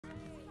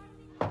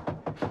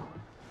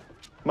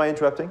Am I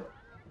interrupting?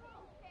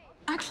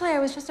 Actually, I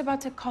was just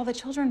about to call the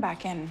children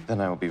back in.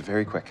 Then I will be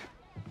very quick.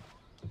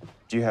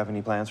 Do you have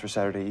any plans for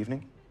Saturday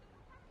evening?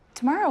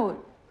 Tomorrow?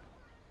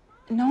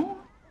 No,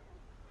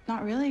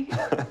 not really.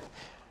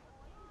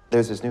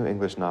 There's this new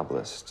English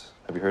novelist.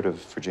 Have you heard of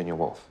Virginia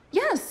Woolf?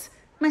 Yes,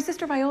 my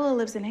sister Viola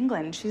lives in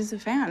England. She's a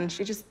fan.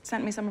 She just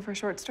sent me some of her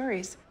short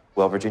stories.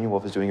 Well, Virginia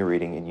Woolf is doing a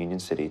reading in Union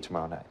City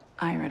tomorrow night.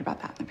 I read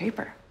about that in the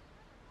paper.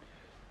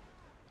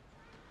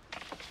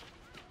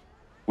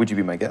 Would you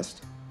be my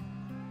guest?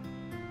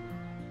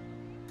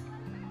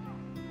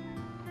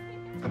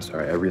 I'm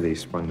sorry, I really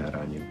sprung that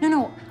on you.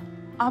 No,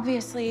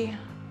 obviously,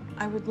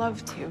 I would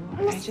love to.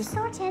 Mrs.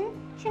 Thornton,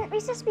 shouldn't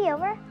recess be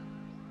over?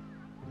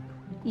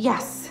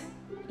 Yes,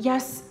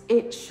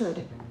 it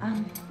should.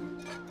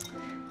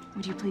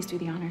 Would you please do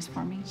the honors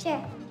for me?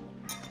 Sure.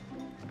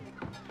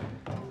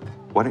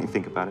 Why don't you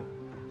think about it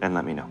and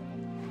let me know?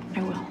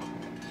 I will.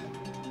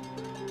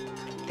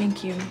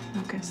 Thank you,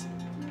 Lucas.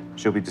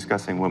 She'll be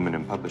discussing women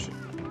in publishing.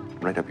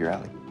 Right up your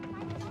alley.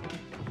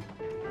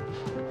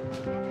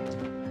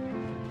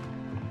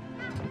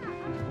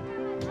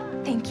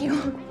 Thank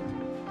you.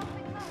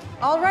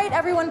 All right,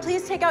 everyone,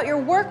 please take out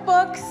your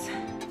workbooks.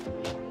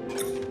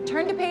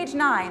 Turn to page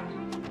 9.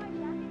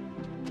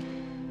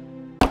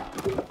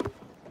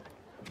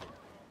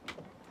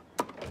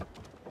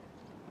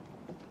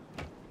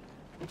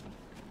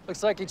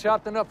 Looks like you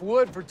chopped enough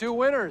wood for 2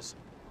 winners.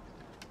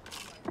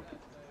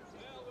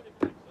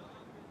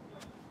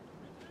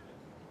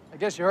 I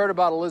guess you heard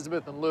about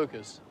Elizabeth and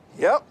Lucas.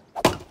 Yep.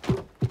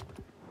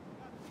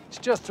 It's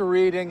just a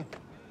reading.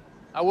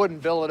 I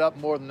wouldn't build it up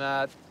more than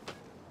that.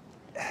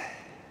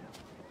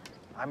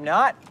 I'm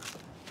not.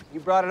 You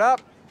brought it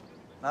up,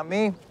 not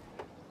me.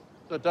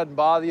 So it doesn't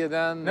bother you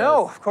then?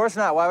 No, of course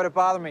not. Why would it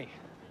bother me?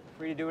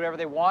 Free to do whatever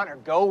they want or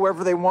go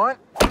wherever they want.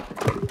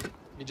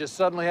 You just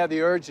suddenly had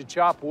the urge to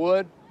chop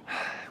wood?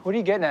 What are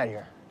you getting at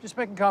here? Just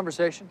making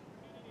conversation.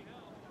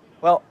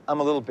 Well, I'm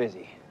a little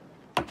busy.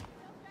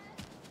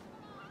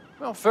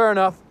 Well, fair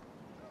enough.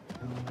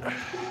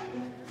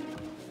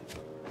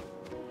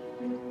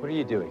 What are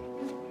you doing?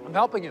 I'm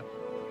helping you.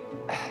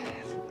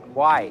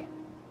 Why?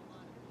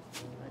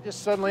 I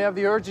just suddenly have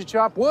the urge to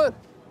chop wood.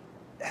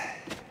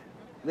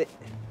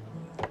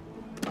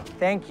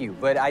 Thank you,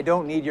 but I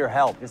don't need your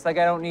help. Just like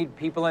I don't need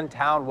people in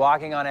town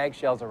walking on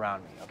eggshells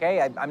around me,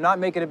 okay? I'm not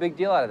making a big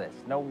deal out of this.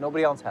 No,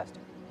 nobody else has to.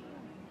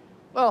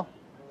 Well,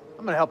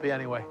 I'm gonna help you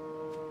anyway.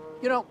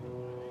 You know,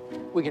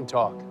 we can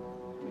talk.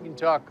 We can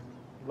talk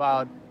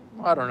about,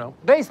 I don't know,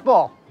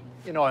 baseball.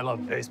 You know I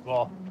love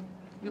baseball.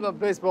 You love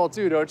baseball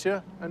too, don't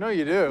you? I know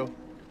you do.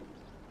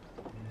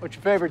 What's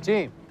your favorite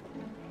team?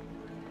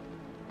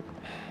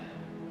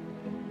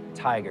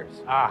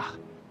 Tigers. Ah,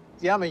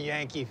 see, I'm a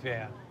Yankee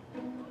fan.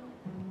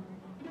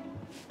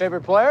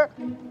 Favorite player?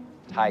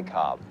 Ty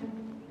Cobb.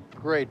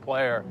 Great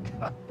player.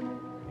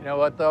 You know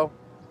what, though?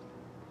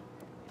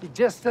 He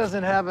just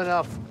doesn't have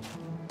enough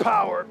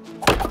power.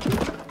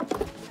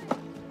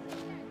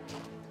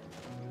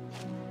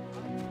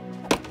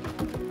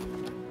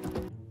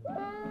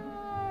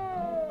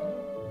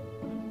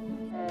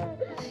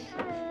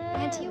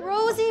 Auntie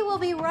Rosie will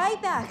be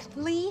right back.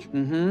 Lee?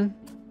 Mm-hmm.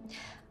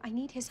 I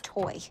need his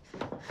toy.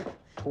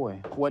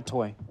 Toy? What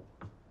toy?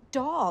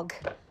 Dog.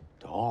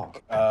 Dog.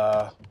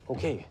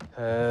 Okay.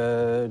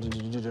 No,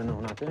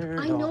 not there.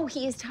 I Dog. know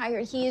he is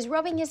tired. He is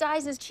rubbing his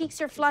eyes, his cheeks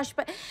are flushed,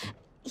 but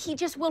he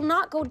just will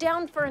not go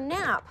down for a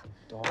nap.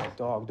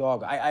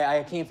 Dog.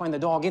 I can't find the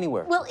dog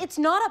anywhere. Well, it's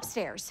not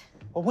upstairs.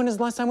 Well, when is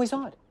the last time we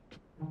saw it?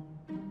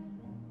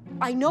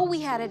 I know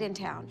we had it in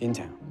town. In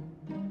town.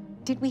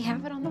 Did we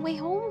have it on the way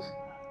home?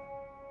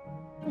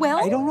 Well?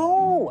 I don't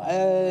know.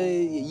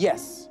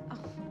 Yes. Oh.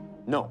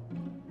 No.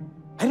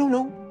 I don't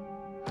know.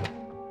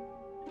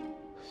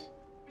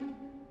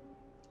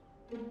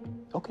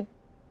 Okay.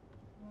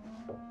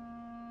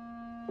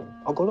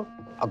 I'll go look.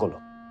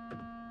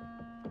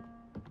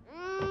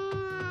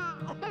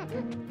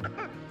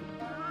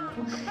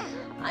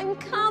 I'm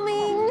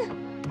coming.